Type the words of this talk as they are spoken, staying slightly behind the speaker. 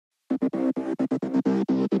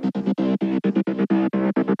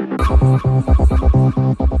Hello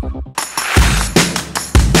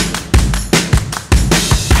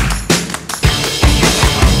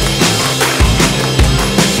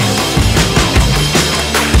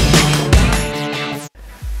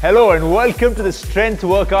and welcome to the strength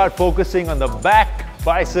workout focusing on the back,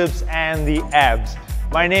 biceps and the abs.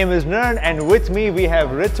 My name is Nern and with me we have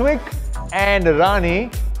Ritwik and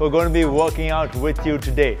Rani who are going to be working out with you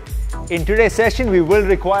today. In today's session we will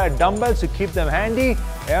require dumbbells to keep them handy,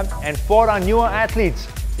 and for our newer athletes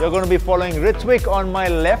you're going to be following Ritwik on my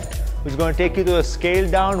left, who's going to take you to a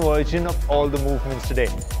scaled down version of all the movements today.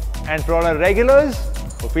 And for all our regulars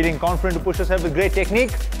who are feeling confident to push yourself with great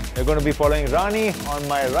technique, you're going to be following Rani on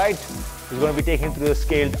my right, who's going to be taking you through the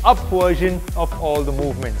scaled up version of all the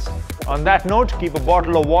movements. On that note, keep a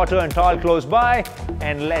bottle of water and towel close by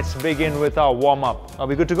and let's begin with our warm-up. Are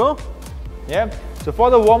we good to go? Yeah? So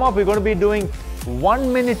for the warm-up, we're going to be doing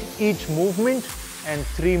 1 minute each movement and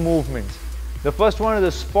 3 movements. The first one is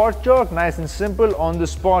a spot jog, nice and simple on the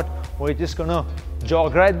spot. We're just going to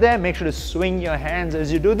jog right there. Make sure to swing your hands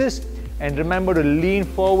as you do this and remember to lean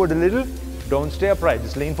forward a little. Don't stay upright,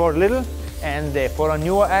 just lean forward a little. And there, for our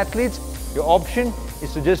newer athletes, your option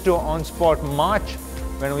is to just do an on-spot march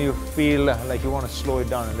whenever you feel like you want to slow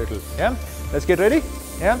it down a little. Yeah? Let's get ready.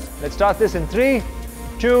 Yeah? Let's start this in 3,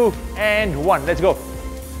 2, and 1. Let's go.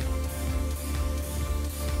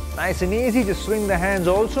 Nice and easy, just swing the hands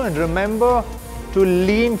also and remember to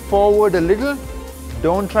lean forward a little.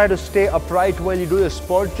 Don't try to stay upright while you do your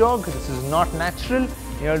spot jog. This is not natural.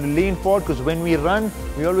 You have to lean forward because when we run,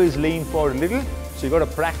 we always lean forward a little. So you got to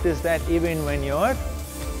practice that even when you're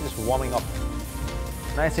just warming up.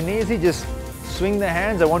 Nice and easy, just swing the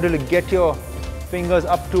hands. I want you to get your fingers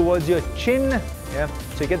up towards your chin. Yeah,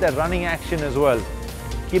 so you get that running action as well.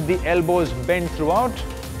 Keep the elbows bent throughout.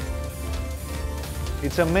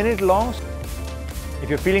 It's a minute long. If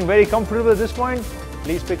you're feeling very comfortable at this point,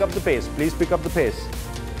 please pick up the pace. Please pick up the pace.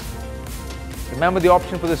 Remember the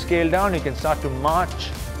option for the scale down, you can start to march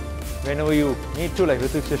whenever you need to, like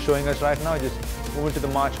Ritwik's is showing us right now, just move into the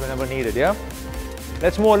march whenever needed, yeah?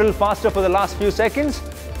 Let's move a little faster for the last few seconds.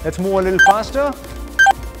 Let's move a little faster.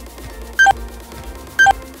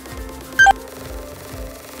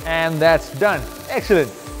 And that's done. Excellent.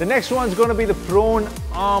 The next one's going to be the prone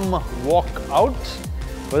arm walkout.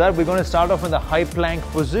 For that, we're going to start off in the high plank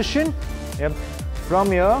position. Yep. From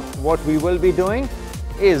here, what we will be doing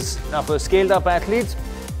is, now for scaled up athletes,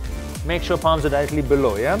 make sure palms are directly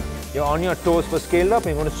below, yeah? You're on your toes for scaled up,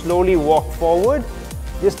 you're going to slowly walk forward.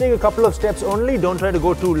 Just take a couple of steps only, don't try to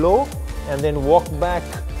go too low, and then walk back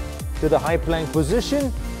to the high plank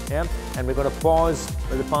position, yeah? And we're going to pause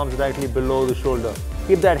where the palms are directly below the shoulder.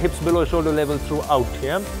 Keep that hips below shoulder level throughout,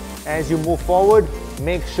 yeah? As you move forward,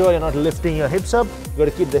 make sure you're not lifting your hips up, you've got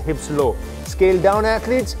to keep the hips low. Scaled down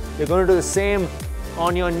athletes, you're going to do the same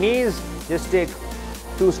on your knees, just take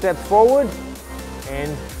 2 steps forward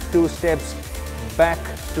and 2 steps back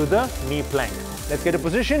to the knee plank. Let's get a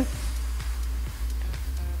position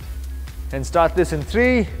and start this in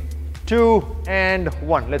 3, 2, and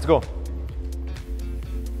 1. Let's go.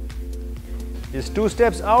 Just 2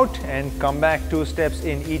 steps out and come back 2 steps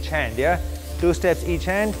in each hand, yeah? 2 steps each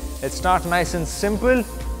hand. Let's start nice and simple.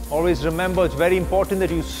 Always remember, it's very important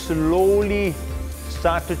that you slowly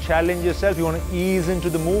start to challenge yourself. You want to ease into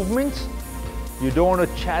the movements. You don't want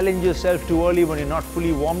to challenge yourself too early when you're not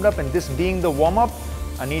fully warmed up, and this being the warm-up,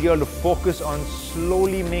 I need you all to focus on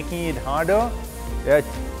slowly making it harder. Yeah.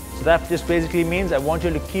 So that just basically means I want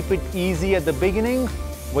you to keep it easy at the beginning,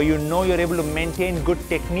 where you know you're able to maintain good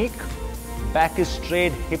technique. Back is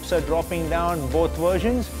straight, hips are dropping down, both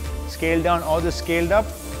versions, scaled down or the scaled up.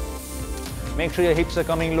 Make sure your hips are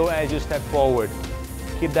coming low as you step forward.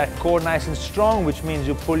 Keep that core nice and strong, which means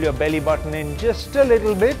you pull your belly button in just a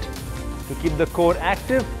little bit to keep the core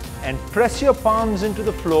active, and press your palms into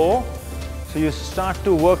the floor so you start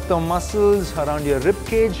to work the muscles around your rib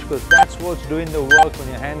cage, because that's what's doing the work. When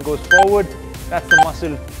your hand goes forward, that's the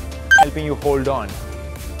muscle helping you hold on.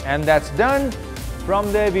 And that's done.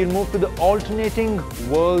 From there we'll move to the alternating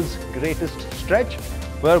world's greatest stretch,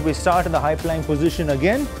 where we start in the high plank position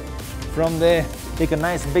again. From there, take a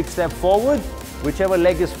nice big step forward. Whichever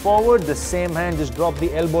leg is forward, the same hand, just drop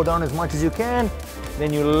the elbow down as much as you can.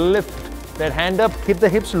 Then you lift that hand up, keep the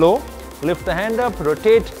hips low, lift the hand up,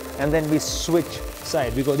 rotate, and then we switch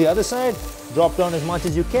side. We go the other side, drop down as much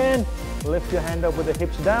as you can, lift your hand up with the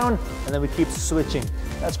hips down, and then we keep switching.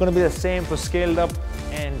 That's going to be the same for scaled up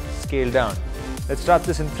and scaled down. Let's start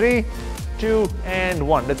this in 3, 2, and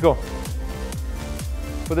 1. Let's go.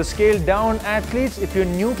 For the scaled down athletes, if you're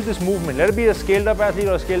new to this movement, let it be a scaled up athlete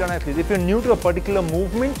or a scaled down athlete, if you're new to a particular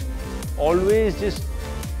movement, always just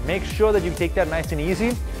Make sure that you take that nice and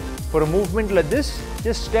easy. For a movement like this,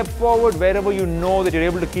 just step forward wherever you know that you're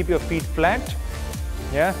able to keep your feet flat.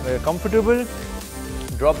 Yeah, where you're comfortable.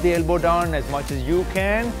 Drop the elbow down as much as you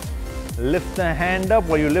can. Lift the hand up.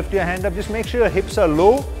 While you lift your hand up, just make sure your hips are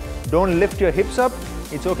low. Don't lift your hips up.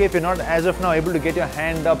 It's okay if you're not, as of now, able to get your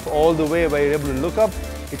hand up all the way where you're able to look up.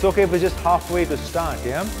 It's okay if it's just halfway to start,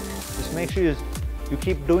 yeah? Just make sure you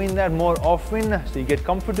keep doing that more often so you get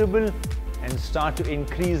comfortable and start to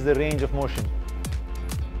increase the range of motion.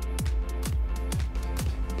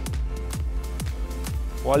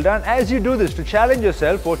 Well done. As you do this, to challenge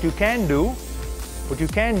yourself, what you can do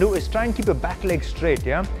is try and keep your back leg straight,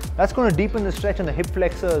 yeah? That's going to deepen the stretch on the hip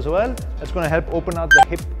flexor as well. That's going to help open out the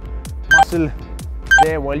hip muscle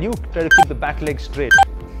there while you try to keep the back leg straight.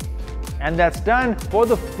 And that's done. For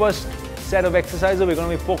the first set of exercises, we're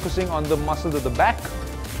going to be focusing on the muscles of the back.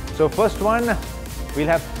 So first one, we'll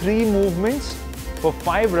have 3 movements for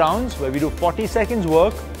 5 rounds where we do 40 seconds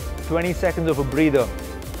work, 20 seconds of a breather.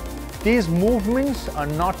 These movements are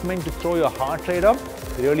not meant to throw your heart rate up.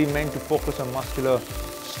 They're really meant to focus on muscular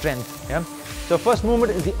strength. Yeah? So first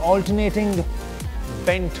movement is the alternating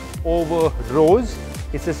bent over rows.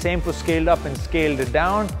 It's the same for scaled up and scaled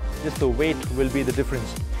down. Just the weight will be the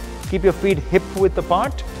difference. Keep your feet hip width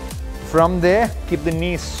apart. From there, keep the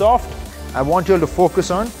knees soft. I want you all to focus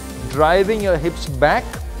on driving your hips back.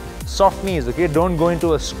 Soft knees, okay? Don't go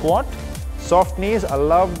into a squat. Soft knees,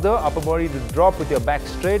 allow the upper body to drop with your back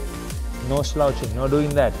straight. No slouching, no doing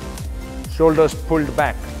that. Shoulders pulled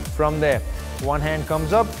back. From there, one hand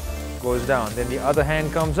comes up, goes down. Then the other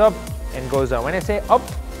hand comes up and goes down. When I say up,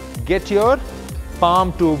 get your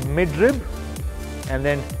palm to mid-rib and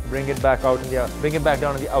then bring it back out bring it back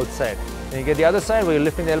down on the outside. Then you get the other side where you're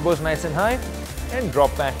lifting the elbows nice and high and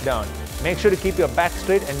drop back down. Make sure to keep your back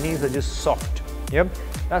straight and knees are just soft. Yep,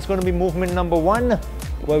 that's going to be movement number 1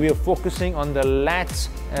 where we are focusing on the lats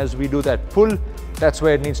as we do that pull. That's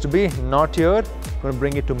where it needs to be, not here. Going to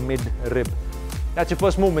bring it to mid-rib. That's your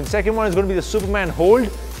first movement. Second one is going to be the Superman hold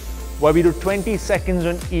where we do 20 seconds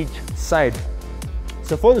on each side.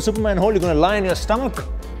 So for the Superman hold, you're going to lie on your stomach,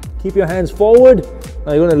 keep your hands forward.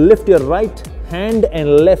 Now you're going to lift your right hand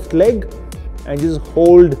and left leg and just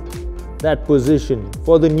hold that position.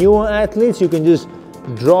 For the newer athletes, you can just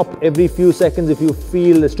drop every few seconds if you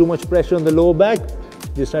feel there's too much pressure on the lower back.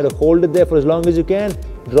 Just try to hold it there for as long as you can,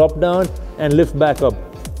 drop down and lift back up.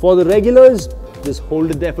 For the regulars, just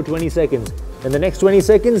hold it there for 20 seconds. And the next 20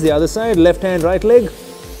 seconds, the other side, left hand, right leg,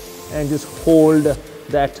 and just hold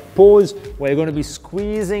that pose where you're going to be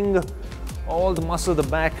squeezing all the muscle of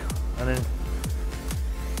the back and then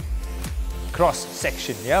cross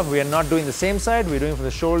section. Yeah, we are not doing the same side, we're doing from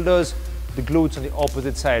the shoulders, the glutes on the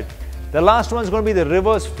opposite side. The last one is going to be the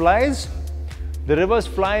reverse flies. The reverse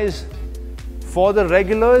flies, for the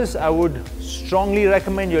regulars, I would strongly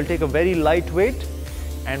recommend you'll take a very light weight,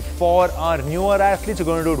 and for our newer athletes, you're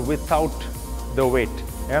going to do it without the weight.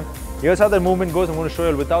 Yeah, here's how the movement goes. I'm going to show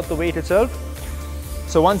you without the weight itself.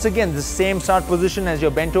 So once again, the same start position as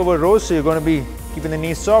your bent over rows. So you're going to be keeping the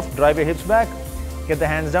knees soft, drive your hips back, get the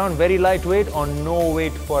hands down, very light weight or no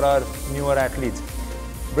weight for our newer athletes.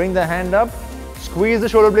 Bring the hand up, squeeze the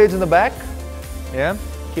shoulder blades in the back. Yeah,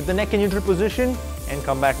 keep the neck in neutral position and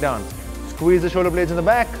come back down. Squeeze the shoulder blades in the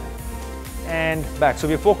back and back. So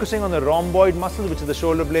we're focusing on the rhomboid muscles, which is the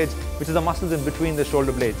shoulder blades, which is the muscles in between the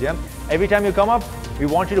shoulder blades. Yeah. Every time you come up, we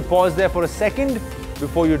want you to pause there for a second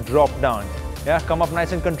before you drop down. Yeah. Come up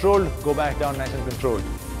nice and controlled. Go back down nice and controlled.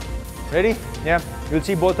 Ready? Yeah. You'll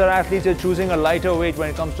see both our athletes are choosing a lighter weight when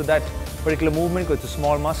it comes to that particular movement because it's a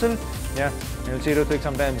small muscle. Yeah. And you'll see Ritik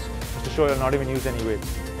sometimes just to show you'll not even use any weight.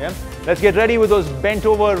 Yeah. Let's get ready with those bent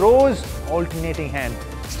over rows, alternating hand.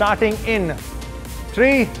 Starting in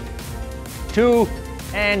 3, 2,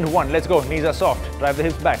 and 1. Let's go. Knees are soft. Drive the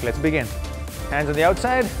hips back. Let's begin. Hands on the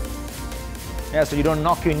outside. Yeah, so you don't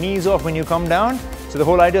knock your knees off when you come down. So the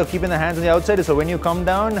whole idea of keeping the hands on the outside is so when you come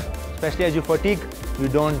down, especially as you fatigue, you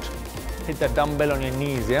don't hit that dumbbell on your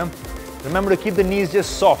knees. Yeah. Remember to keep the knees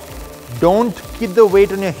just soft. Don't keep the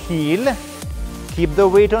weight on your heel. Keep the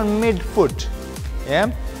weight on mid-foot. Yeah.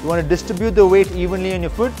 You want to distribute the weight evenly on your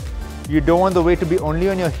foot. You don't want the weight to be only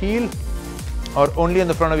on your heel or only on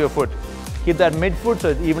the front of your foot. Keep that mid-foot so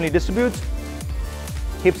it evenly distributes.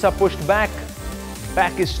 Hips are pushed back.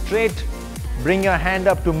 Back is straight. Bring your hand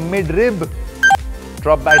up to mid-rib.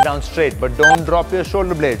 Drop back down straight, but don't drop your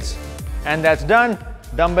shoulder blades. And that's done.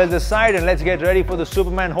 Dumbbells aside and let's get ready for the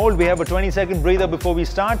Superman hold. We have a 20-second breather before we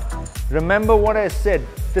start. Remember what I said.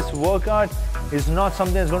 This workout is not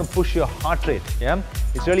something that's going to push your heart rate. Yeah,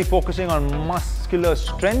 it's really focusing on muscular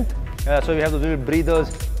strength. That's why we have those little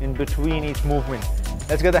breathers in between each movement.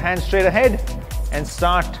 Let's get the hands straight ahead and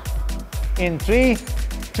start in 3,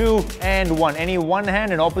 2, and 1. Any one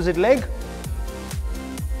hand and opposite leg.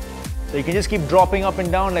 So you can just keep dropping up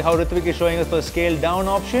and down like how Ritvik is showing us for the scale down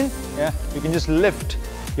option. Yeah, you can just lift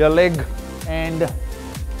your leg and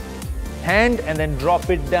hand and then drop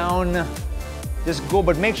it down. Just go,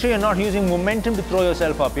 but make sure you're not using momentum to throw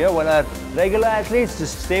yourself up. Yeah, while our regular athletes,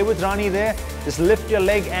 just stay with Rani there. Just lift your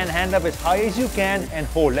leg and hand up as high as you can and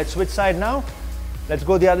hold. Let's switch side now. Let's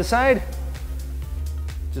go the other side.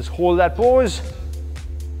 Just hold that pose.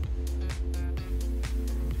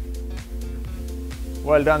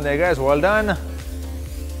 Well done there, guys, well done.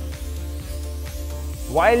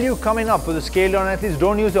 While you're coming up with the scale down athletes,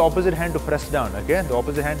 don't use the opposite hand to press down, okay? The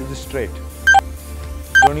opposite hand is just straight.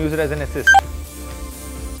 Don't use it as an assist.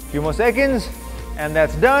 Few more seconds, and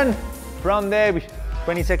that's done. From there,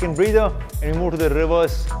 20-second breather, and we move to the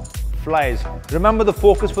reverse flies. Remember the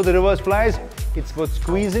focus for the reverse flies, it's for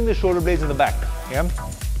squeezing the shoulder blades in the back, yeah?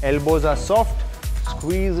 Elbows are soft.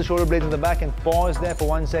 Squeeze the shoulder blades in the back and pause there for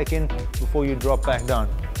 1 second before you drop back down.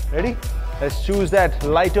 Ready? Let's choose that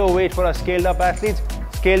lighter weight for our scaled up athletes.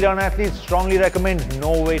 Scaled down athletes, strongly recommend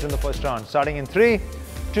no weight on the first round. Starting in 3,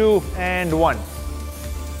 2, and 1.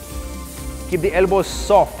 Keep the elbows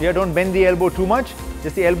soft here, don't bend the elbow too much.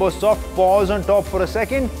 Just the elbows soft, pause on top for a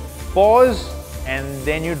second. Pause, and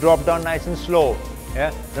then you drop down nice and slow.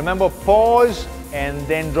 Yeah? Remember, pause and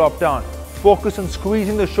then drop down. Focus on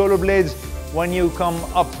squeezing the shoulder blades when you come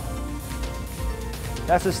up.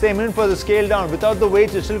 That's the same even for the scale down. Without the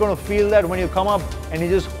weights, you're still going to feel that when you come up and you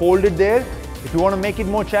just hold it there. If you want to make it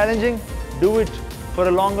more challenging, do it for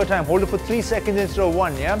a longer time. Hold it for 3 seconds instead of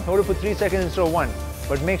 1, yeah? Hold it for 3 seconds instead of 1.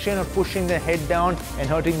 But make sure you're not pushing the head down and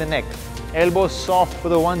hurting the neck. Elbows soft for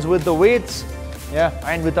the ones with the weights, yeah?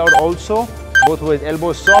 And without also. Both ways,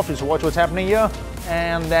 elbows soft. Just watch what's happening here.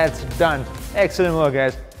 And that's done. Excellent work,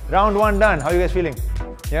 guys. Round 1 done. How are you guys feeling?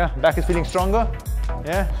 Yeah, back is feeling stronger?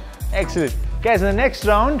 Yeah, excellent. Guys, in the next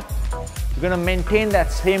round, you're gonna maintain that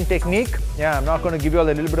same technique. Yeah, I'm not gonna give you all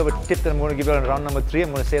a little bit of a tip that I'm gonna give you on round number 3.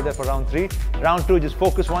 I'm gonna save that for round 3. Round 2, just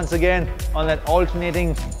focus once again on that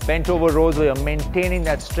alternating bent over rows where you're maintaining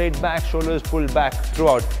that straight back, shoulders pulled back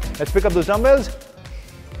throughout. Let's pick up those dumbbells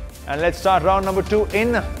and let's start round number 2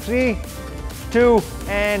 in 3, 2,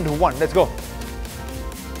 and 1. Let's go.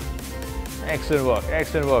 Excellent work,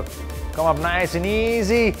 excellent work. Come up nice and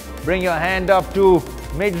easy. Bring your hand up to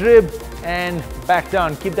mid-rib and back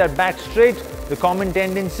down. Keep that back straight. The common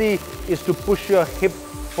tendency is to push your hip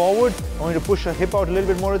forward. I want you to push your hip out a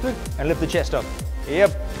little bit more with it and lift the chest up.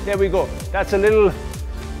 Yep, there we go. That's a little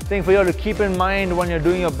thing for you to keep in mind when you're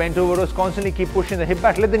doing your bent over rows. Constantly keep pushing the hip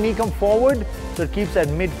back. Let the knee come forward so it keeps that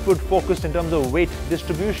mid-foot focused in terms of weight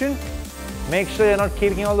distribution. Make sure you're not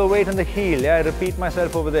keeping all the weight on the heel. Yeah, I repeat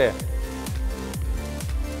myself over there.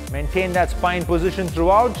 Maintain that spine position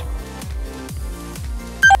throughout.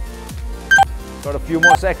 Got a few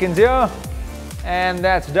more seconds here. And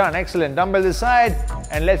that's done. Excellent. Dumbbell this side.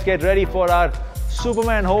 And let's get ready for our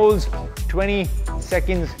Superman holds, 20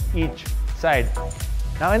 seconds each side.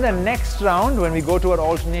 Now in the next round, when we go to our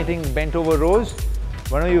alternating bent over rows,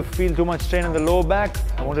 whenever you feel too much strain in the lower back,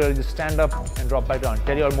 I want you to just stand up and drop back down.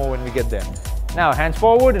 Tell you all more when we get there. Now hands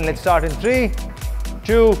forward and let's start in 3,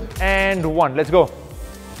 2, and 1. Let's go.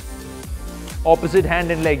 Opposite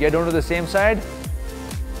hand and leg, yeah, don't do the same side.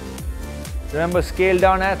 Remember, scale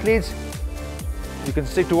down athletes, you can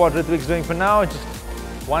stick to what Ritvik's doing for now. Just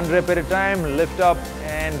 1 rep at a time, lift up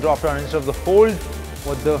and drop down instead of the hold,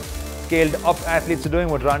 what the scaled up athletes are doing,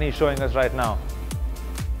 what Rani is showing us right now.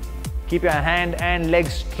 Keep your hand and leg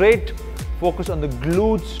straight. Focus on the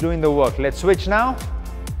glutes doing the work. Let's switch now.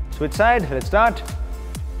 Switch side, let's start.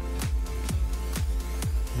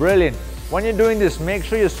 Brilliant. When you're doing this, make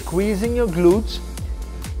sure you're squeezing your glutes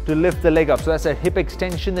to lift the leg up. So that's that hip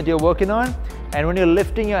extension that you're working on. And when you're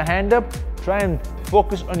lifting your hand up, try and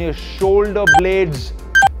focus on your shoulder blades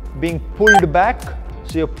being pulled back.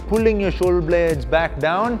 So you're pulling your shoulder blades back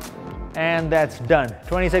down, and that's done.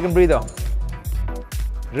 20-second breather.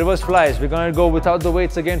 Reverse flies. We're going to go without the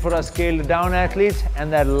weights again for our scaled down athletes,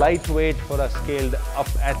 and that light weight for our scaled up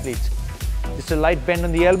athletes. Just a light bend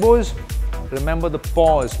on the elbows. Remember the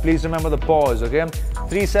pause. Please remember the pause, okay?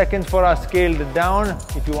 3 seconds for our scaled down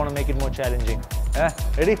if you want to make it more challenging. Yeah?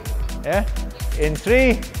 Ready? Yeah? In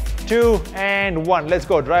 3, 2, and 1. Let's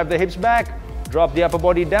go. Drive the hips back. Drop the upper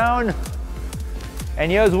body down.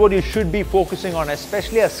 And here's what you should be focusing on,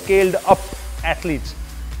 especially as scaled up athletes.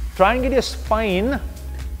 Try and get your spine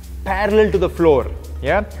parallel to the floor.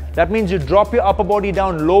 Yeah? That means you drop your upper body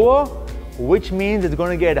down lower, which means it's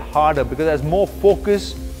going to get harder because there's more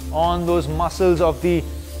focus on those muscles of the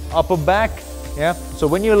upper back Yeah, so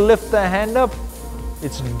when you lift the hand up,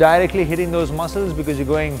 it's directly hitting those muscles because you're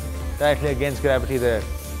going directly against gravity there.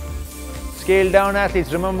 Scale down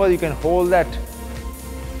athletes, remember you can hold that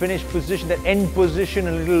finish position, that end position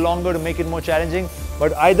a little longer to make it more challenging.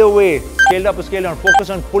 But either way, scaled up or scaled down, focus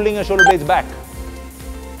on pulling your shoulder blades back.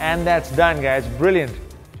 And that's done, guys. Brilliant.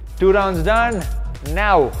 2 rounds done.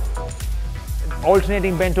 Now,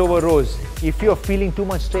 alternating bent over rows. If you're feeling too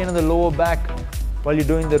much strain on the lower back while you're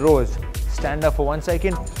doing the rows, stand up for 1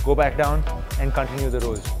 second, go back down and continue the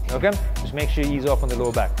rows. Okay? Just make sure you ease off on the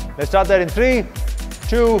lower back. Let's start that in 3,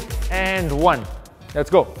 2, and 1. Let's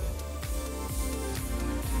go.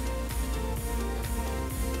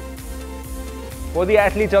 For the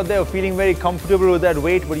athletes out there who are feeling very comfortable with that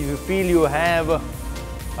weight, but if you feel you have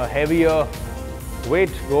a heavier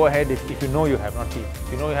weight, go ahead. If you know you have, not feel.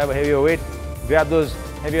 If you know you have a heavier weight, grab those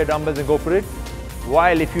heavier dumbbells and go for it.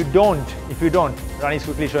 While if you don't, Rani's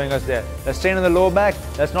quickly showing us there. Let's train on the lower back.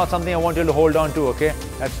 That's not something I want you to hold on to, okay?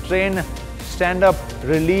 Let's train, stand up,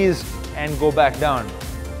 release, and go back down.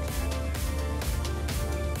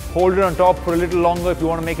 Hold it on top for a little longer if you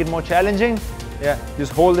want to make it more challenging. Yeah,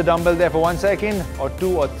 just hold the dumbbell there for 1 second, or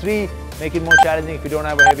 2 or 3. Make it more challenging if you don't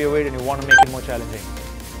have a heavier weight and you want to make it more challenging.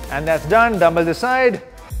 And that's done. Dumbbells aside.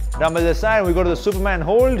 Dumbbells aside. We go to the Superman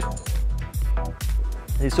hold.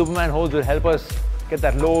 The Superman holds will help us get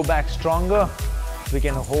that lower back stronger. We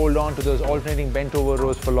can hold on to those alternating bent over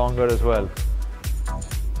rows for longer as well.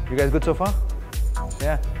 You guys good so far?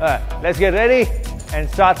 Yeah? Alright, let's get ready and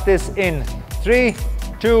start this in 3,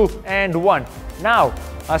 2, and 1. Now,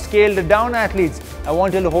 our scaled down athletes, I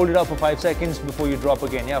want you to hold it up for 5 seconds before you drop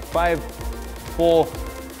again. Yeah, 5, 4,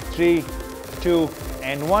 3, 2,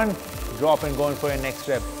 and 1. Drop and go in for your next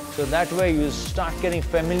rep. So that way you start getting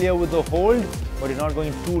familiar with the hold, but you're not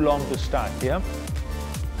going too long to start. Yeah.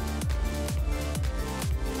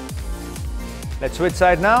 Let's switch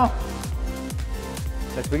side now.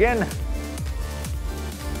 Let's begin.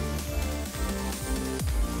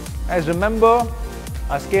 Guys, remember,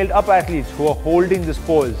 our scaled up athletes who are holding this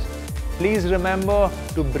pose, please remember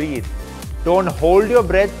to breathe. Don't hold your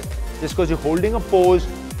breath. Just because you're holding a pose,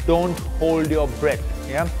 don't hold your breath.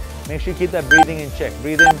 Yeah? Make sure you keep that breathing in check.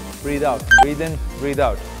 Breathe in, breathe out. Breathe in, breathe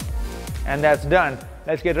out. And that's done.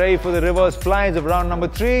 Let's get ready for the reverse flies of round number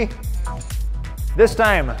 3. This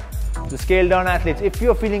time, the scaled down athletes, if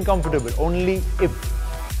you're feeling comfortable, only if.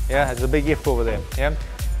 Yeah, there's a big if over there. Yeah?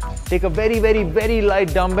 Take a very, very, very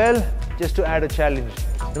light dumbbell just to add a challenge.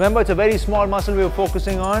 Remember, it's a very small muscle we're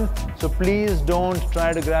focusing on, so please don't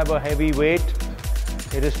try to grab a heavy weight,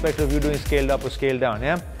 irrespective of you doing scaled up or scaled down.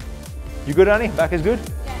 Yeah, you good, Rani? Back is good.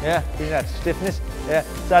 Yeah, feeling that stiffness. Yeah,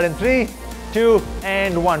 start in 3, 2,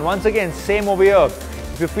 and 1. Once again, same over here.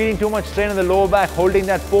 If you're feeling too much strain on the lower back, holding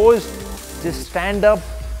that pose, just stand up,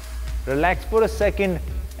 relax for a second,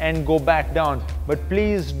 and go back down. But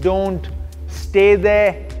please don't stay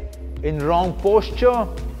there in wrong posture,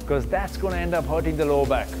 because that's going to end up hurting the lower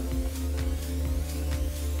back.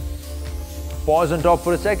 Pause on top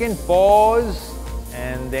for a second, pause,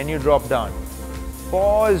 and then you drop down.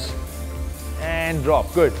 Pause and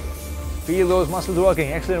drop. Good. Feel those muscles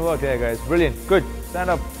working. Excellent work there, guys. Brilliant. Good. Stand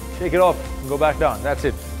up, shake it off, and go back down. That's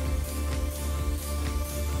it.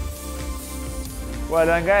 Well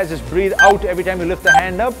done, guys. Just breathe out every time you lift the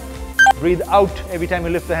hand up. Breathe out every time you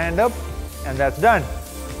lift the hand up, and that's done.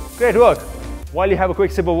 Great work. While you have a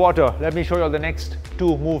quick sip of water, let me show you all the next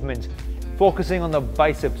 2 movements, focusing on the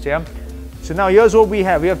biceps. Yeah. So now here's what we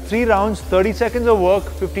have. We have 3 rounds, 30 seconds of work,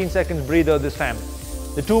 15 seconds breather this time.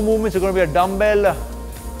 The 2 movements are going to be a dumbbell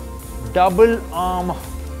double arm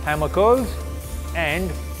hammer curls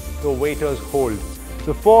and the waiter's hold.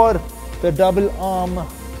 So for the double arm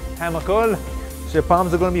hammer curl, so your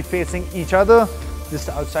palms are going to be facing each other, just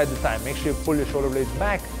outside the thigh. Make sure you pull your shoulder blades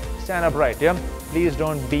back, stand upright. Yeah. Please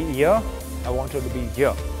don't be here. I want you to be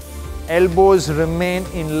here. Elbows remain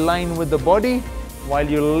in line with the body while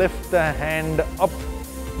you lift the hand up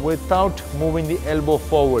without moving the elbow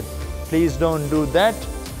forward. Please don't do that.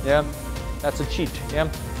 Yeah, that's a cheat. Yeah,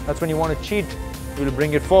 that's when you want to cheat. You'll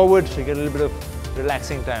bring it forward so you get a little bit of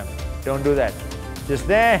relaxing time. Don't do that. Just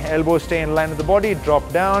there, elbows stay in line with the body,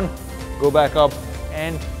 drop down, go back up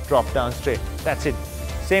and drop down straight. That's it.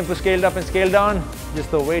 Same for scaled up and scaled down,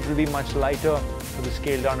 just the weight will be much lighter for the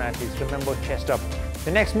scaled down athletes. Remember, chest up.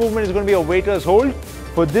 The next movement is going to be a waiter's hold.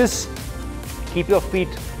 For this, keep your feet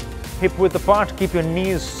hip width apart, keep your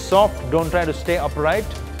knees soft, don't try to stay upright.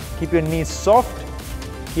 Keep your knees soft,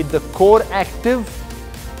 keep the core active,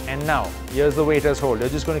 and now, here's the waiter's hold. You're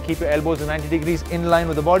just going to keep your elbows at 90 degrees in line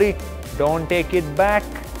with the body. Don't take it back.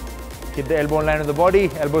 Keep the elbow in line with the body,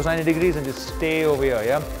 elbows 90 degrees, and just stay over here,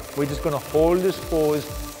 yeah? We're just gonna hold this pose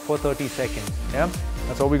for 30 seconds, yeah?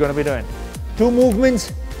 That's what we're gonna be doing. 2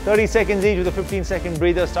 movements, 30 seconds each with a 15-second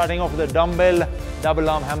breather, starting off with a dumbbell double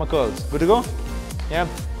arm hammer curls. Good to go? Yeah?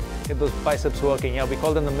 Get those biceps working, yeah? We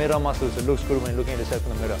call them the mirror muscles. It looks good when you're looking at yourself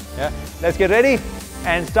in the mirror, yeah? Let's get ready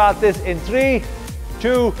and start this in 3,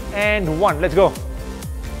 2, and 1. Let's go.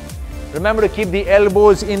 Remember to keep the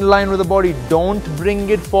elbows in line with the body. Don't bring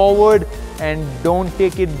it forward and don't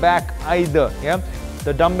take it back either, yeah?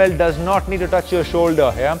 The dumbbell does not need to touch your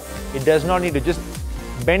shoulder, yeah? It does not need to. Just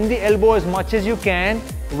bend the elbow as much as you can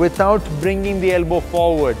without bringing the elbow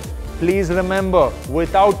forward. Please remember,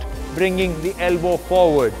 without bringing the elbow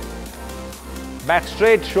forward. Back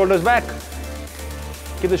straight, shoulders back.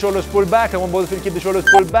 Keep the shoulders pulled back. I want both of you to keep the shoulders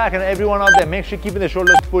pulled back, and everyone out there, make sure you're keeping the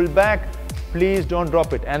shoulders pulled back. Please don't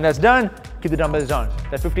drop it. And that's done. Keep the dumbbells down.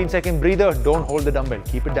 That 15-second breather, don't hold the dumbbell.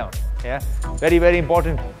 Keep it down. Yeah? Very, very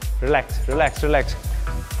important. Relax, relax, relax.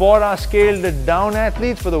 For our scaled down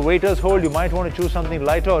athletes, for the waiters hold, you might want to choose something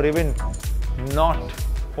lighter or even not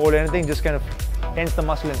hold anything. Just kind of tense the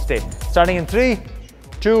muscle and stay. Starting in 3,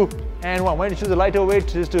 2, and 1. Why don't you choose a lighter weight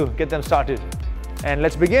just to get them started? And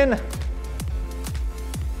let's begin.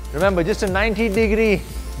 Remember, just a 90-degree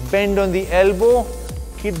bend on the elbow.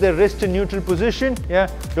 Keep the wrist in neutral position, yeah?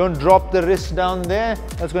 Don't drop the wrist down there.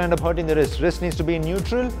 That's going to end up hurting the wrist. Wrist needs to be in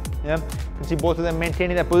neutral, yeah? You can see both of them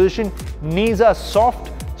maintaining that position. Knees are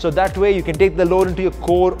soft, so that way you can take the load into your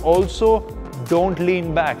core also. Don't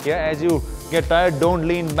lean back, yeah? As you get tired, don't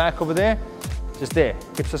lean back over there. Just there.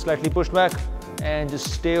 Hips are slightly pushed back and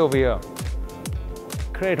just stay over here.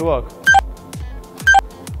 Great work.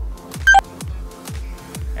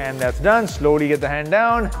 And that's done. Slowly get the hand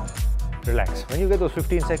down. Relax. When you get those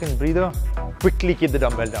 15-second breather, quickly keep the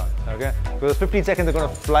dumbbell down, okay? Because 15 seconds are going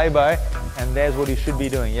to fly by, and there's what you should be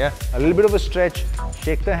doing, yeah? A little bit of a stretch,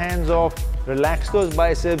 shake the hands off, relax those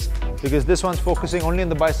biceps, because this one's focusing only on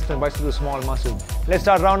the biceps, and biceps is a small muscle. Let's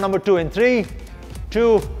start round number 2 in 3,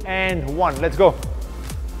 2, and 1. Let's go.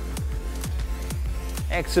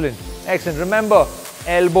 Excellent, excellent. Remember,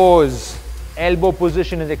 elbows. Elbow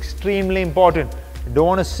position is extremely important. You don't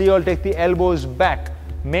want to see or take the elbows back.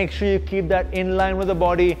 Make sure you keep that in line with the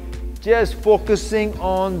body, just focusing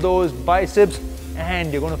on those biceps,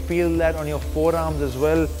 and you're going to feel that on your forearms as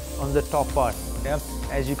well on the top part, yeah?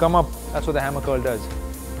 As you come up, that's what the hammer curl does.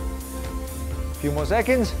 Few more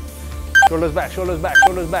seconds. Shoulders back, shoulders back,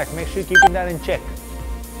 shoulders back. Make sure you're keeping that in check.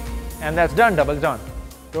 And that's done, doubles down.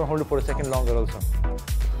 Don't hold it for a second longer also.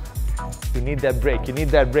 You need that break, you need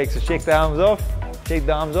that break. So shake the arms off. Take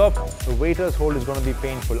the arms up. The waiter's hold is going to be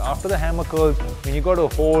painful. After the hammer curls, when you got to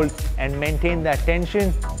hold and maintain that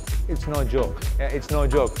tension, it's no joke. Yeah, it's no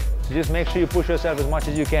joke. So just make sure you push yourself as much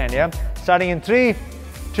as you can. Yeah. Starting in 3,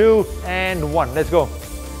 2, and 1. Let's go.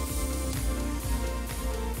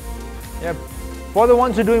 Yep. For the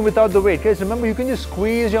ones who are doing without the weight, guys, remember you can just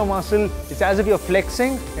squeeze your muscle. It's as if you're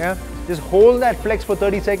flexing. Yeah. Just hold that flex for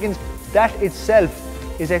 30 seconds. That itself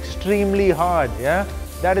is extremely hard. Yeah.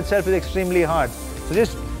 That itself is extremely hard. So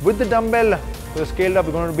just with the dumbbell, so scaled up,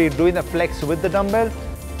 we're going to be doing the flex with the dumbbell.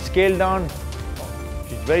 Scaled down,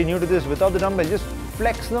 if you're very new to this, without the dumbbell, just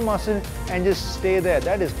flex the muscle and just stay there.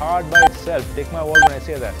 That is hard by itself. Take my word when I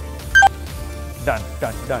say that. Done,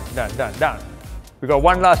 done, done, done, done, done. We got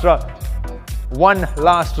one last round. One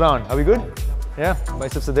last round. Are we good? Yeah,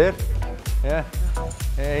 biceps are there. Yeah.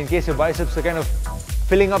 In case your biceps are kind of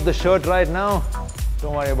filling up the shirt right now,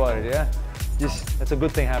 don't worry about it, yeah? Just, that's a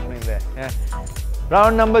good thing happening there, yeah?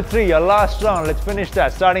 Round number 3, your last round. Let's finish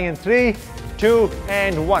that. Starting in 3, 2,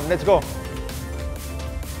 and 1. Let's go.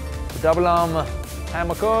 Double arm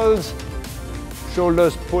hammer curls.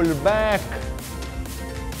 Shoulders pulled back.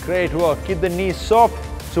 Great work. Keep the knees soft.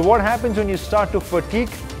 So what happens when you start to fatigue?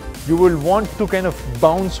 You will want to kind of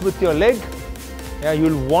bounce with your leg. Yeah,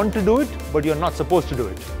 you'll want to do it, but you're not supposed to do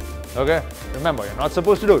it. Okay? Remember, you're not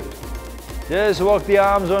supposed to do it. Just work the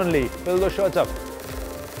arms only. Fill those shirts up.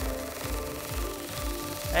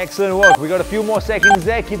 Excellent work. We got a few more seconds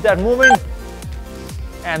there. Keep that moving.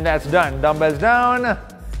 And that's done. Dumbbells down.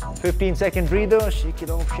 15-second breather. Shake it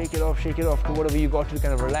off, shake it off, shake it off. Do whatever you got to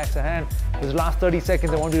kind of relax the hand. This last 30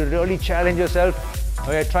 seconds, I want you to really challenge yourself.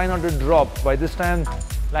 Okay, try not to drop. By this time,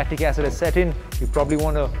 lactic acid has set in. You probably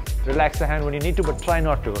want to relax the hand when you need to, but try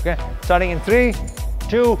not to, okay? Starting in 3,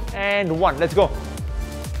 2, and 1. Let's go.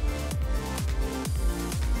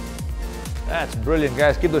 That's brilliant,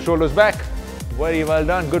 guys. Keep the shoulders back. Very well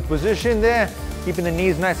done. Good position there. Keeping the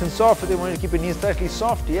knees nice and soft. If they want you to keep your knees slightly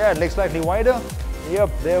soft, yeah, legs slightly wider. Yep,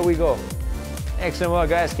 there we go. Excellent work,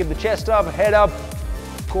 guys. Keep the chest up, head up,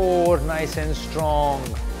 core nice and strong.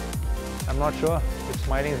 I'm not sure if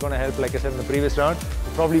smiling is going to help, like I said in the previous round.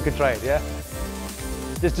 Probably you can try it, yeah?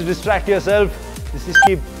 Just to distract yourself, just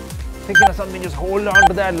keep thinking of something, just hold on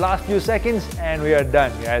to that last few seconds and we are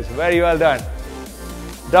done, guys. Very well done.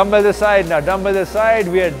 Dumbbell aside now, dumbbell aside,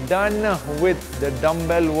 we are done with the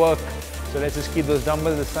dumbbell work. So let's just keep those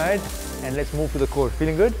dumbbells aside and let's move to the core.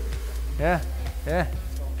 Feeling good? Yeah? Yeah?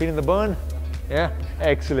 Feeling the burn? Yeah?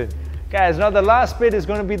 Excellent. Guys, now the last bit is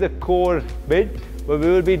going to be the core bit, where we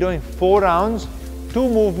will be doing 4 rounds, 2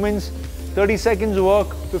 movements, 30 seconds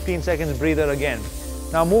work, 15 seconds breather again.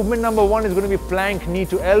 Now movement number 1 is going to be plank knee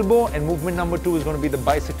to elbow, and movement number 2 is going to be the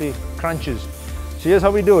bicycle crunches. So here's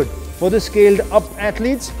how we do it. For the scaled up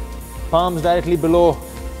athletes, palms directly below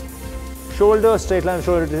shoulder, straight line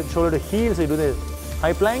shoulder to heel, so you do the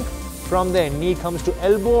high plank. From there, knee comes to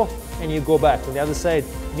elbow and you go back. On the other side,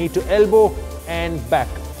 knee to elbow and back.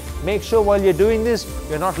 Make sure while you're doing this,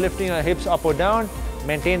 you're not lifting your hips up or down.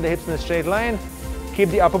 Maintain the hips in a straight line. Keep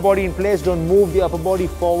the upper body in place. Don't move the upper body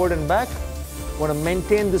forward and back. Want to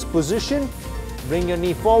maintain this position. Bring your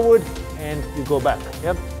knee forward and you go back.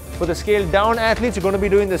 Yep. For the scaled down athletes, you're going to be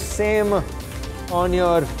doing the same on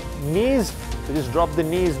your knees. So just drop the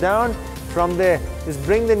knees down. From there, just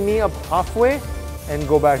bring the knee up halfway and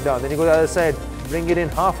go back down. Then you go to the other side, bring it in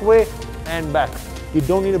halfway and back. You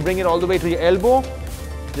don't need to bring it all the way to your elbow.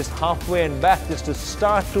 Just halfway and back, just to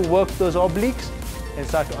start to work those obliques and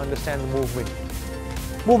start to understand the movement.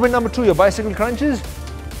 Movement number 2, your bicycle crunches.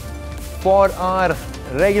 For our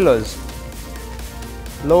regulars,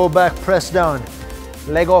 lower back press down,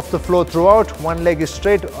 leg off the floor throughout, one leg is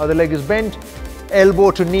straight, other leg is bent,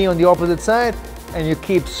 elbow to knee on the opposite side, and you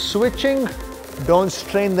keep switching. Don't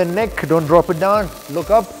strain the neck, don't drop it down, look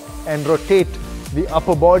up and rotate the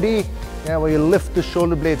upper body, yeah, where you lift the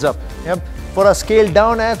shoulder blades up. Yep. For our scaled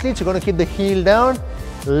down athletes, you're going to keep the heel down,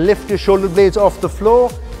 lift your shoulder blades off the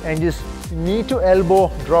floor and just knee to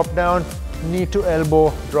elbow, drop down, knee to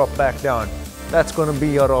elbow, drop back down. That's going to be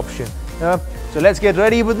your option. Yep. So let's get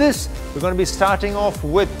ready with this. We're going to be starting off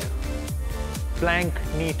with plank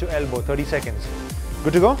knee to elbow, 30 seconds.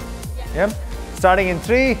 Good to go? Yeah. Yep. Starting in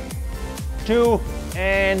 3, 2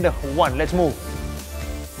 and 1. Let's move.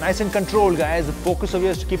 Nice and controlled, guys. The focus of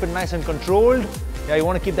yours is to keep it nice and controlled. Yeah, you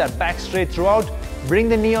want to keep that back straight throughout. Bring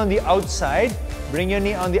the knee on the outside. Bring your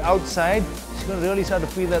knee on the outside. You're going to really start to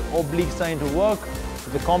feel that oblique starting to work.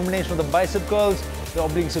 With the combination of the bicep curls, the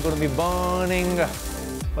obliques are going to be burning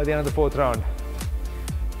by the end of the 4th round.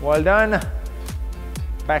 Well done.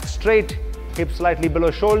 Back straight. Hips slightly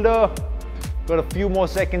below shoulder. Got a few more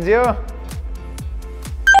seconds here.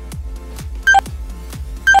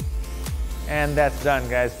 And that's done,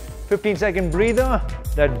 guys. 15-second breather.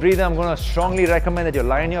 That breather, I'm going to strongly recommend that you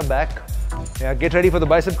lie on your back. Yeah, get ready for the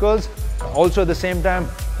bicep curls. Also at the same time,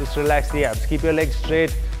 just relax the abs. Keep your legs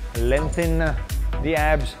straight, lengthen the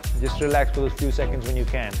abs. Just relax for those few seconds when you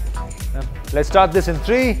can. Let's start this in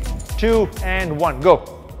 3, 2 and 1. Go.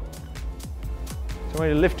 So when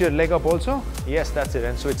you lift your leg up also. Yes, that's it.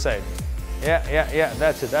 And switch side. Yeah,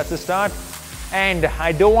 that's it. That's the start. And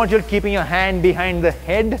I don't want you keeping your hand behind the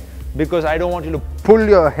head, because I don't want you to pull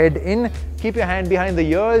your head in. Keep your hand behind the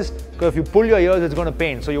ears, because if you pull your ears, it's going to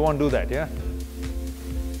pain, so you won't do that, yeah?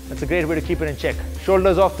 That's a great way to keep it in check.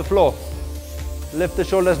 Shoulders off the floor. Lift the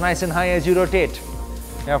shoulders nice and high as you rotate.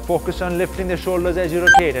 Yeah, focus on lifting the shoulders as you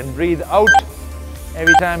rotate and breathe out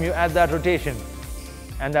every time you add that rotation.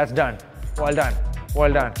 And that's done. Well done.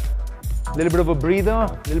 Well done. Little bit of a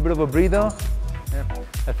breather, little bit of a breather. Yeah.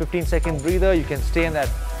 A 15-second breather, you can stay in that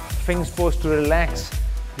Sphinx pose to relax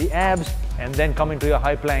the abs and then come into your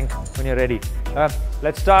high plank when you're ready.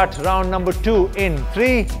 Let's start round number 2 in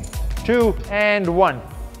 3, 2 and 1.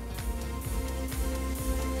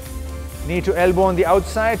 Knee to elbow on the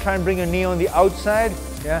outside. Try and bring your knee on the outside.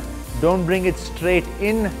 Yeah. Don't bring it straight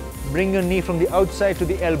in. Bring your knee from the outside to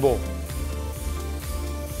the elbow.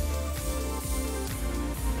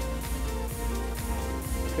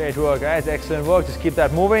 Great work, guys. Excellent work. Just keep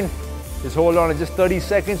that moving. Just hold on to just 30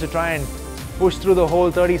 seconds to try and push through the whole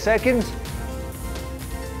 30 seconds.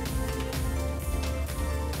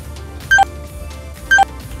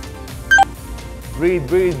 Breathe,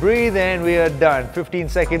 breathe, breathe, and we are done.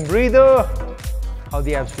 15-second breather. How are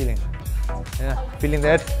the abs feeling? Yeah, feeling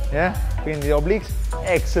that? Yeah, feeling the obliques?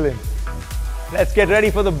 Excellent. Let's get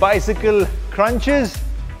ready for the bicycle crunches.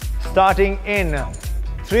 Starting in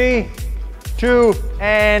 3, 2,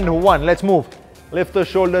 and 1. Let's move. Lift the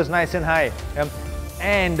shoulders nice and high.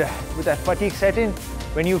 And with that fatigue setting,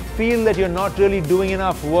 when you feel that you're not really doing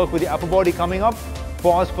enough work with the upper body coming up,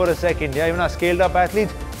 pause for a second. Yeah, even our scaled up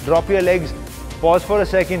athletes, drop your legs, pause for a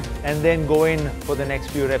second, and then go in for the next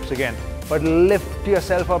few reps again. but lift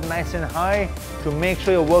yourself up nice and high to make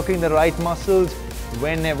sure you're working the right muscles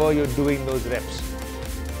whenever you're doing those reps.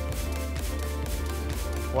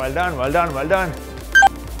 Well done, well done, well done.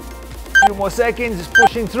 Few more seconds, just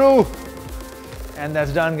pushing through. And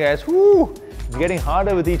that's done, guys. Woo! It's getting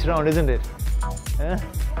harder with each round, isn't it? Huh?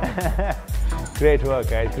 Great work,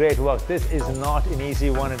 guys, great work. This is not an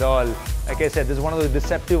easy one at all. Like I said, this is one of those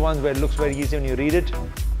deceptive ones where it looks very easy when you read it.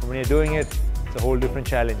 But when you're doing it, it's a whole different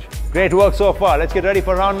challenge. Great work so far. Let's get ready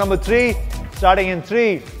for round number 3. Starting in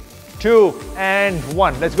 3, 2, and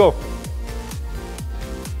 1. Let's go.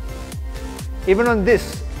 Even on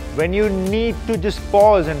this, when you need to just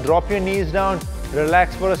pause and drop your knees down,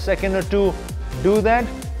 relax for a second or two, do that.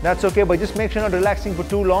 That's okay, but just make sure you're not relaxing for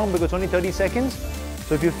too long because it's only 30 seconds.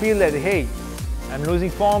 So if you feel that, hey, I'm losing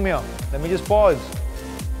form here, let me just pause.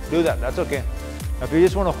 Do that, that's okay. Now if you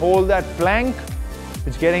just want to hold that plank,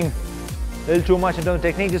 it's getting a little too much in terms of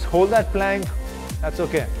technique, just hold that plank, that's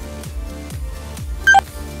okay.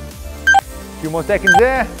 Few more seconds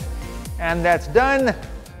there, and that's done.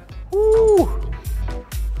 Woo!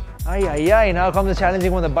 Ay, ay, ay. Now comes the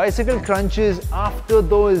challenging one, the bicycle crunches after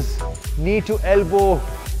those knee to elbow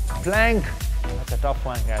plank. That's a tough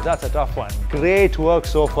one, guys, that's a tough one. Great work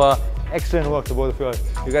so far. Excellent work to both of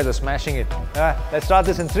you. You guys are smashing it. Let's start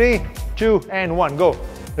this in 3, 2, and 1. Go.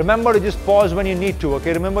 Remember to just pause when you need to,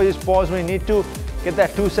 okay? Remember just pause when you need to. Get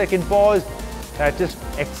that 2-second pause. Just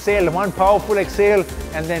exhale, one powerful exhale,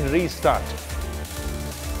 and then restart.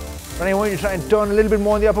 Then I want you to try and turn a little bit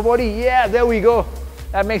more on the upper body. Yeah, there we go.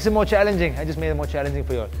 That makes it more challenging. I just made it more challenging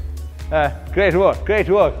for you all. Great work, great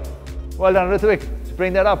work. Well done, Ritvik. Just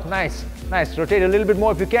bring that up. Nice, nice. Rotate a little bit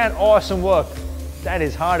more if you can. Awesome work. That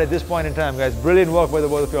is hard at this point in time, guys. Brilliant work by the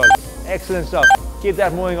both of you all. Excellent stuff. Keep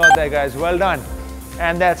that moving out there, guys. Well done.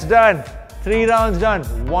 And that's done. 3 rounds done.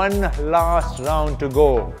 1 last round to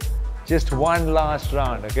go. Just 1 last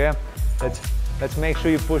round, okay? Let's make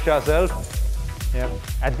sure you push ourselves. Yeah.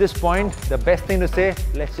 At this point, the best thing to say,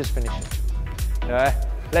 let's just finish it.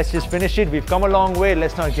 Let's just finish it. We've come a long way.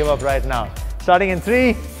 Let's not give up right now. Starting in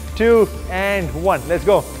 3, 2, and 1. Let's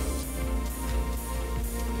go.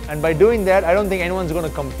 And by doing that, I don't think anyone's going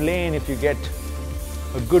to complain if you get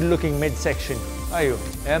a good-looking midsection, are you?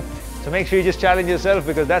 Yeah? So make sure you just challenge yourself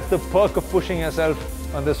because that's the perk of pushing yourself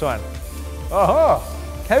on this one. Oh,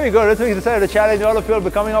 here we go. Ritvik decided to challenge all of you all by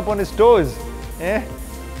coming up on his toes. Yeah?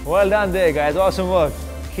 Well done there, guys. Awesome work.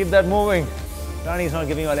 Keep that moving. Rani's not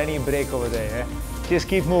giving you all any break over there. Yeah? Just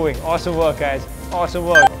keep moving. Awesome work, guys. Awesome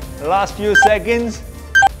work. Last few seconds.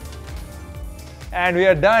 And we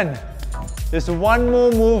are done. Just one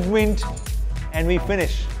more movement and we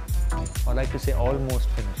finish. I'd like to say almost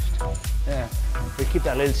finished. Yeah, we'll keep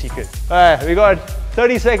that little secret. Alright, we got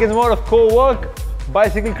 30 seconds more of core work.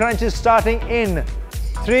 Bicycle crunches starting in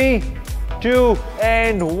 3, 2,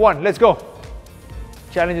 and 1. Let's go.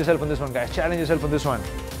 Challenge yourself on this one, guys. Challenge yourself on this one.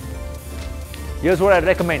 Here's what I'd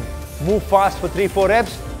recommend. Move fast for 3-4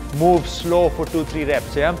 reps. Move slow for 2-3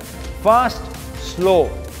 reps. Yeah? Fast, slow.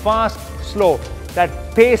 Fast, slow.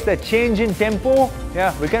 That pace, that change in tempo,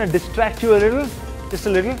 yeah, will kind of distract you a little, just a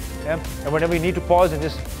little, yeah. And whenever you need to pause and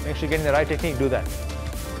just make sure you're getting the right technique, do that.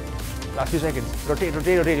 Last few seconds. Rotate,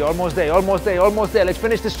 rotate, rotate. You're almost there, you're almost there, you're almost there. Let's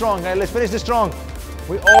finish this strong, guys. Let's finish this strong.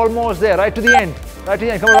 We're almost there, right to the end. Right to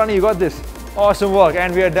the end. Come on, Ronnie, you got this. Awesome work.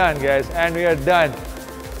 And we are done, guys. And we are done.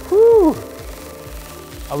 Whew.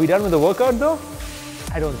 Are we done with the workout though?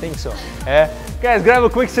 I don't think so. Yeah. Guys, grab a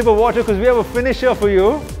quick sip of water because we have a finisher for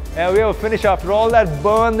you. We have a finish after all that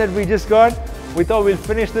burn that we just got. We thought we'll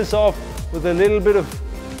finish this off with a little bit of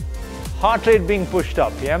heart rate being pushed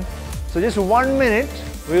up, yeah? So just 1 minute,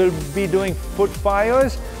 we'll be doing foot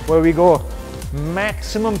fires where we go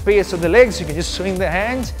maximum pace of the legs. You can just swing the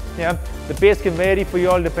hands, yeah? The pace can vary for you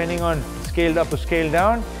all depending on scaled up or scaled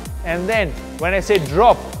down. And then when I say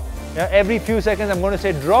drop, yeah, every few seconds I'm going to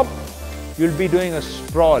say drop, you'll be doing a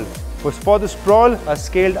sprawl. For the sprawl, are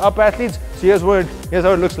scaled up athletes. So here's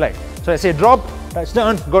how it looks like. So I say drop, touch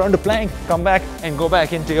down, go down to plank, come back and go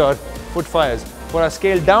back into your foot fires. For our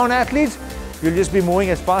scaled down athletes, you'll just be moving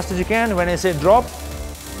as fast as you can. When I say drop,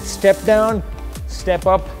 step down, step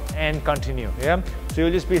up and continue. Yeah? So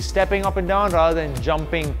you'll just be stepping up and down rather than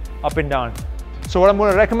jumping up and down. So what I'm going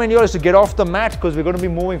to recommend you is to get off the mat because we're going to be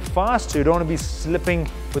moving fast, so you don't want to be slipping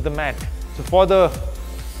with the mat. So for the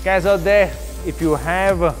guys out there, if you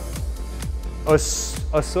have a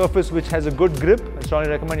surface which has a good grip, I strongly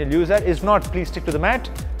recommend you use that. If not, please stick to the mat.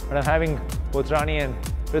 But I'm having both Rani and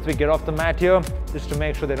Ritvik get off the mat here just to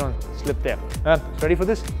make sure they don't slip there. Ready for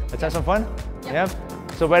this? Let's have some fun? Yeah.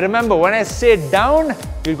 So but remember, when I say down,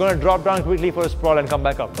 you're going to drop down quickly for a sprawl and come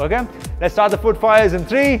back up. Okay? Let's start the foot fires in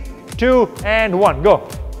 3, 2, and 1. Go.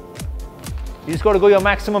 You just got to go your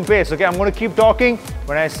maximum pace, okay? I'm going to keep talking.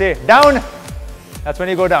 When I say down, that's when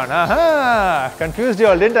you go down. Aha! Confused you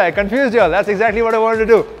all, didn't I? Confused you all. That's exactly what I wanted to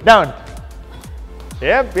do. Down.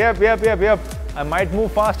 Yep. I might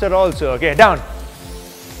move faster also. Okay, down.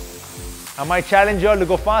 I might challenge you all to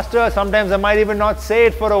go faster. Sometimes I might even not say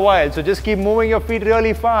it for a while. So just keep moving your feet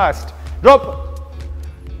really fast. Drop.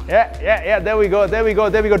 Yeah. There we go.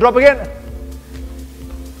 Drop again.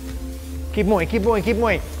 Keep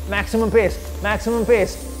moving. Maximum pace.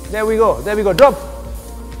 There we go. Drop.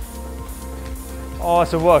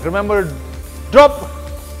 Awesome work. Remember, drop.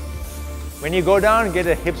 When you go down, get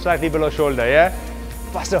a hip slightly below shoulder, yeah?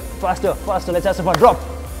 Faster. Let's have some fun. Drop.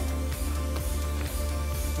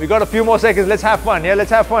 We got a few more seconds. Let's have fun, yeah?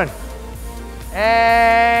 Let's have fun.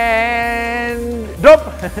 And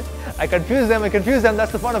drop. I confuse them.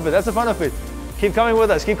 That's the fun of it. Keep coming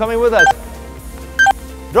with us.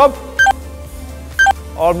 Drop.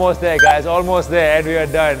 Almost there, guys. Almost there. And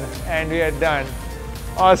we are done.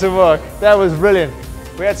 Awesome work. That was brilliant.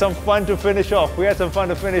 We had some fun to finish off.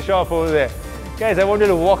 Over there. Guys, I want you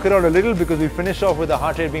to walk around a little because we finished off with the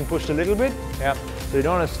heart rate being pushed a little bit. Yeah. So you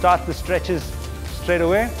don't want to start the stretches straight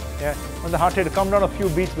away. Yeah. Want the heart rate to come down a few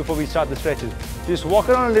beats before we start the stretches. Just walk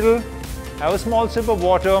around a little. Have a small sip of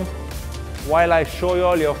water while I show you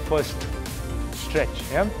all your first stretch.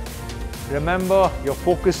 Yeah. Remember, your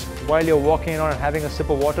focus while you're walking around and having a sip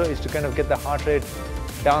of water is to kind of get the heart rate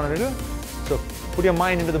down a little. So put your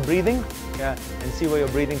mind into the breathing, yeah, and see where your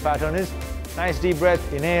breathing pattern is. Nice deep breath,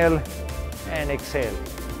 inhale and exhale.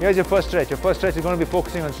 Here's your first stretch. Your first stretch is going to be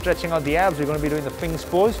focusing on stretching out the abs. We're going to be doing the Finks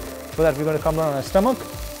pose. For that, we're going to come down on our stomach.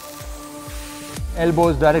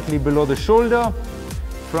 Elbows directly below the shoulder.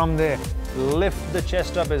 From there, lift the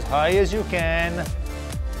chest up as high as you can.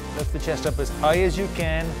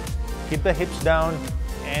 Keep the hips down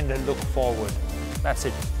and look forward. That's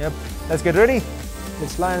it. Yep. Let's get ready.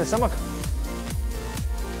 Let's lie on the stomach.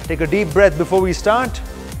 Take a deep breath before we start.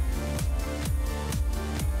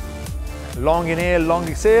 Long inhale, long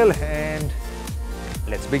exhale, and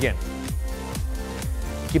let's begin.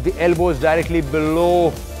 Keep the elbows directly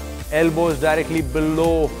below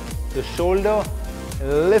the shoulder.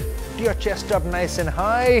 Lift your chest up nice and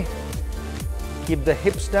high. Keep the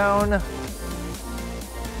hips down.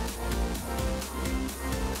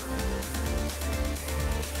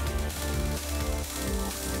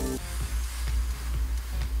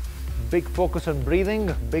 Big focus on breathing.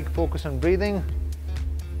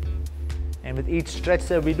 And with each stretch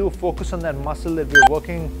that we do, focus on that muscle that we're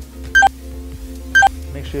working.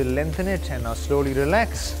 Make sure you lengthen it and now slowly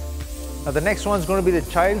relax. Now the next one's going to be the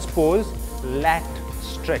child's pose, lat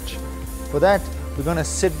stretch. For that, we're going to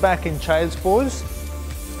sit back in child's pose.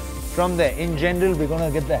 From there, in general, we're going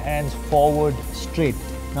to get the hands forward straight.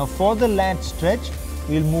 Now for the lat stretch,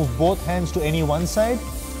 we'll move both hands to any one side.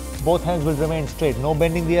 Both hands will remain straight, no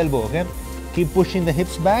bending the elbow, okay? Keep pushing the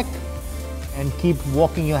hips back and keep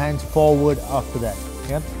walking your hands forward after that,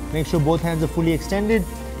 okay? Make sure both hands are fully extended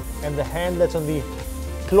and the hand that's on the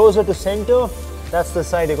closer to center, that's the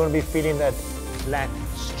side you're going to be feeling that lat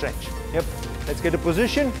stretch. Yep. Let's get a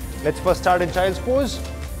position. Let's first start in child's pose.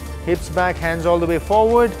 Hips back, hands all the way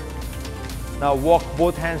forward. Now walk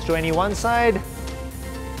both hands to any one side.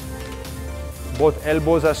 Both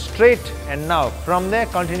elbows are straight, and now from there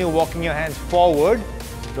continue walking your hands forward.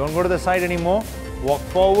 Don't go to the side anymore. Walk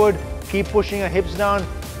forward, keep pushing your hips down.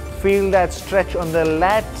 Feel that stretch on the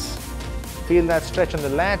lats.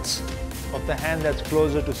 Of the hand that's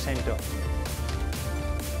closer to center.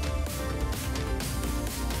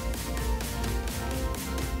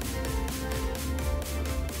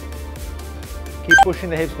 Keep pushing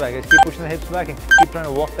the hips back, guys. Keep pushing the hips back and keep trying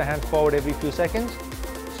to walk the hand forward every few seconds.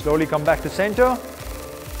 Slowly come back to center.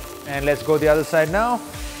 And let's go the other side now.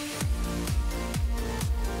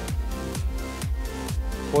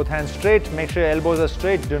 Both hands straight. Make sure your elbows are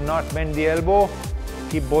straight. Do not bend the elbow.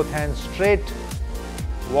 Keep both hands straight.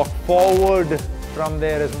 Walk forward from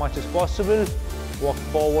there as much as possible.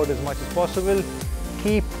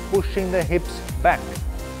 Keep pushing the hips back.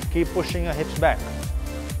 Keep pushing your hips back.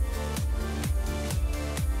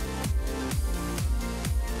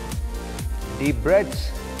 Deep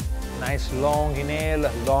breaths. Nice long inhale,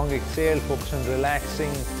 long exhale. Focus on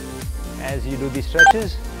relaxing as you do these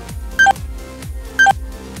stretches.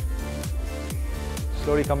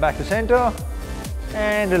 Slowly come back to center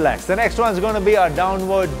and relax. The next one is going to be our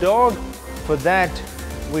downward dog. For that,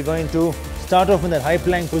 we're going to start off in that high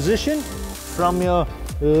plank position. From your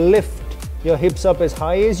lift your hips up as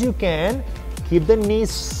high as you can. Keep the knees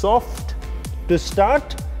soft to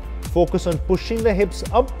start. Focus on pushing the hips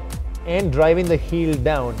up and driving the heel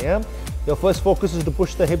down, yeah? Your first focus is to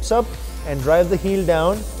push the hips up and drive the heel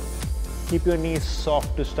down. Keep your knees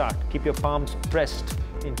soft to start. Keep your palms pressed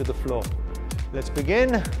into the floor. Let's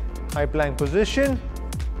begin. High plank position.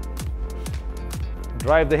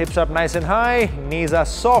 Drive the hips up nice and high. Knees are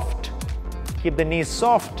soft. Keep the knees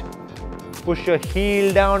soft. Push your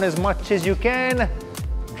heel down as much as you can.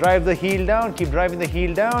 Drive the heel down. Keep driving the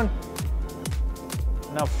heel down.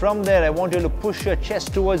 Now from there, I want you to push your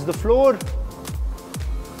chest towards the floor.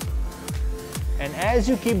 And as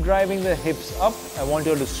you keep driving the hips up, I want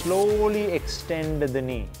you to slowly extend the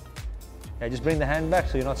knee. Yeah, just bring the hand back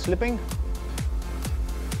so you're not slipping.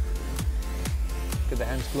 Get the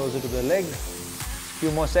hands closer to the leg. Few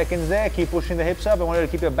more seconds there. Keep pushing the hips up. I want you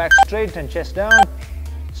to keep your back straight and chest down.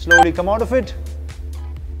 Slowly come out of it.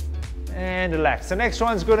 And relax. The next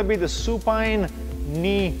one's going to be the supine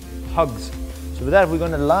knee hugs. So with that, we're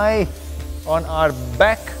going to lie on our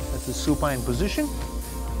back. That's the supine position.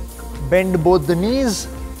 Bend both the knees.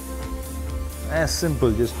 As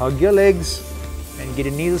simple. Just hug your legs and get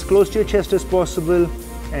your knees as close to your chest as possible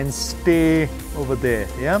and stay over there.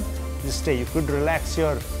 Yeah? Just stay. You could relax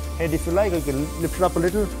your head if you like, or you can lift it up a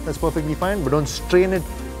little. That's perfectly fine, but don't strain it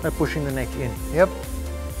by pushing the neck in. Yep.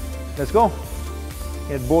 Let's go.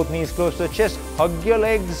 Get both knees close to the chest. Hug your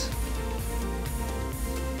legs.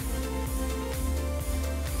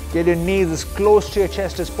 Get your knees as close to your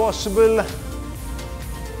chest as possible.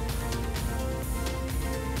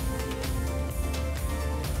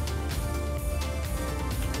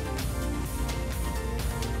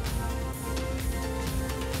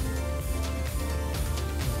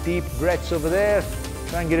 Deep breaths over there.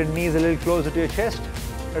 Try and get your knees a little closer to your chest.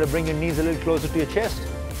 Try to bring your knees a little closer to your chest.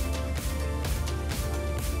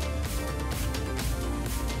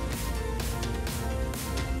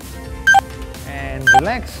 And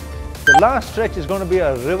relax. The last stretch is going to be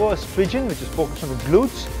a reverse pigeon, which is focused on the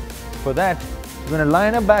glutes. For that, we're going to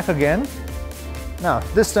line up back again. Now,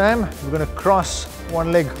 this time, we're going to cross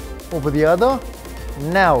one leg over the other.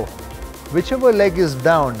 Now, whichever leg is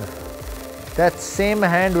down, that same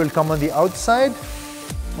hand will come on the outside,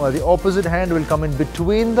 or the opposite hand will come in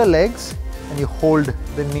between the legs, and you hold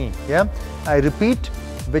the knee. Yeah, I repeat,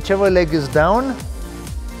 whichever leg is down,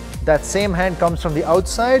 that same hand comes from the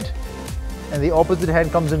outside, and the opposite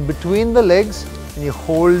hand comes in between the legs, and you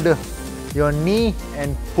hold your knee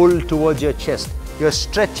and pull towards your chest. You're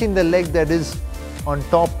stretching the leg that is on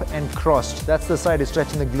top and crossed. That's the side, is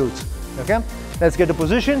stretching the glutes. Okay, let's get a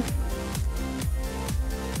position.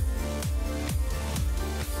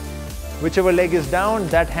 Whichever leg is down,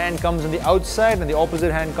 that hand comes on the outside and the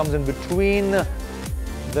opposite hand comes in between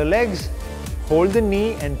the legs. Hold the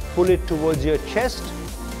knee and pull it towards your chest.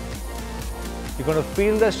 You're going to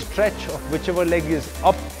feel the stretch of whichever leg is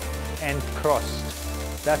up and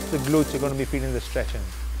crossed. That's the glutes you're going to be feeling the stretch in.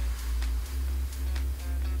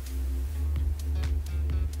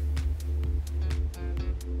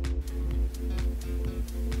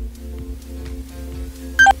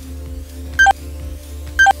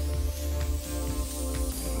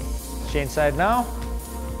 Change side now.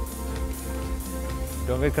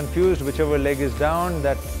 Don't get confused. Whichever leg is down,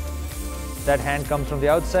 that hand comes from the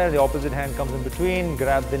outside, the opposite hand comes in between.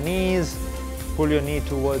 Grab the knees, pull your knee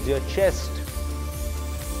towards your chest.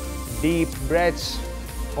 Deep breaths.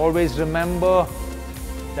 Always remember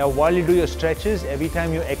that while you do your stretches, every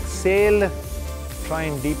time you exhale, try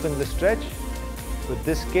and deepen the stretch. With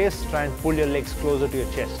this case, try and pull your legs closer to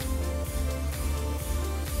your chest.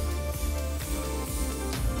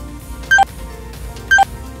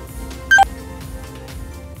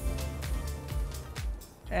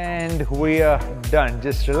 And we are done.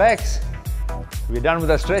 Just relax. We're done with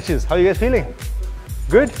our stretches. How are you guys feeling?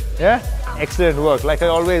 Good? Yeah? Excellent work. Like I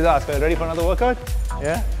always ask, are you ready for another workout?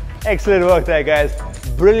 Yeah? Excellent work there, guys.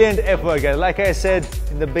 Brilliant effort, guys. Like I said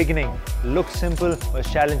in the beginning, looks simple was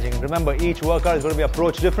challenging. Remember, each workout is going to be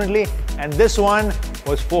approached differently, and this one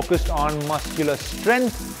was focused on muscular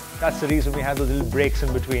strength. That's the reason we have those little breaks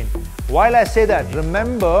in between. While I say that,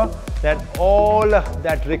 remember that all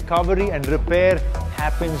that recovery and repair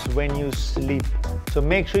happens when you sleep. So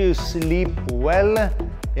make sure you sleep well.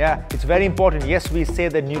 Yeah, it's very important. Yes, we say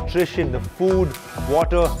that nutrition, the food,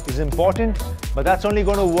 water is important, but that's only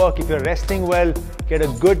going to work if you're resting well, get a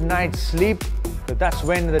good night's sleep, but that's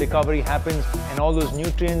when the recovery happens and all those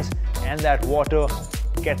nutrients and that water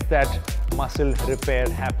gets that muscle repair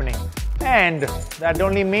happening. And that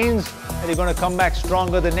only means that you're going to come back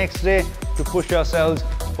stronger the next day to push yourselves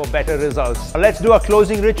for better results. Now let's do a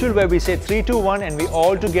closing ritual where we say 3, 2, 1 and we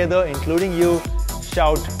all together, including you,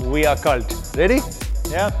 shout, "We are cult." Ready?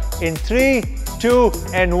 Yeah? In 3, 2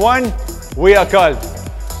 and 1, we are cult.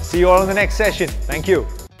 See you all in the next session. Thank you.